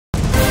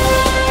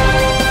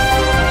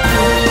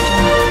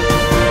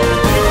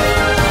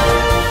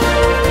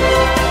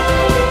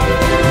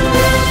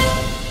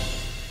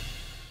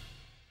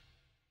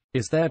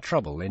Is there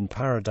trouble in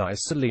paradise?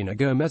 Selena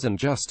Gomez and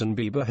Justin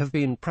Bieber have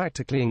been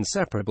practically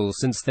inseparable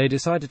since they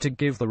decided to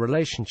give the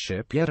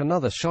relationship yet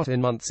another shot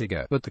months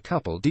ago, but the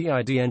couple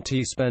didn't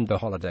spend the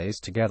holidays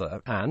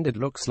together, and it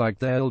looks like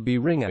they'll be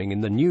ringing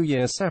in the new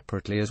year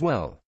separately as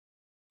well.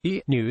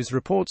 E! News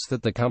reports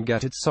that the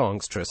come-get-it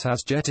songstress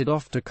has jetted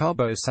off to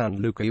Cabo San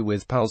Lucas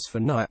with pals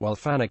for night, while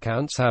fan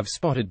accounts have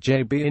spotted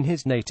JB in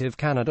his native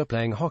Canada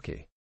playing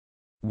hockey.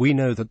 We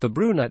know that the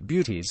brunette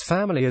beauty's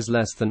family is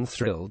less than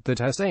thrilled that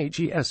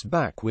SHE's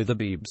back with the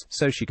Biebs,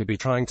 so she could be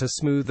trying to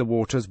smooth the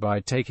waters by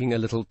taking a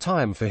little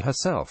time for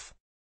herself.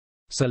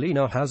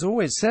 Selena has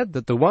always said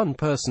that the one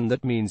person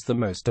that means the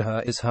most to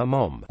her is her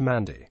mom,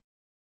 Mandy.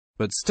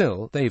 But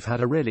still, they've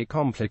had a really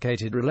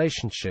complicated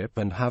relationship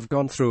and have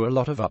gone through a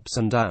lot of ups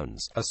and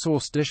downs, a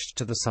source dished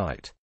to the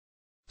site.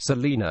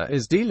 Selena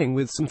is dealing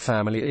with some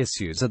family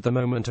issues at the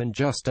moment and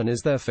Justin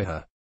is there for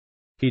her.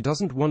 He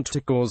doesn't want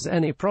to cause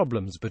any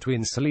problems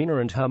between Selena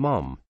and her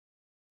mom.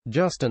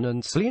 Justin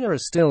and Selena are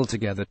still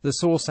together, the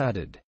source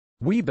added.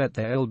 We bet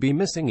they'll be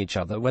missing each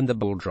other when the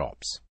ball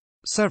drops.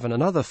 7.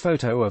 Another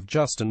photo of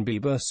Justin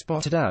Bieber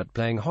spotted out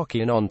playing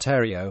hockey in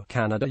Ontario,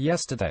 Canada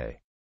yesterday.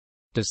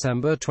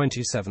 December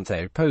 27.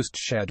 A post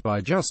shared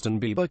by Justin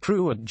Bieber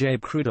crew at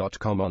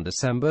jbcrew.com on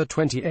December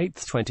 28,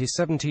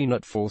 2017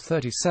 at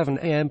 4:37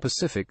 a.m.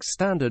 Pacific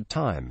Standard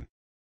Time.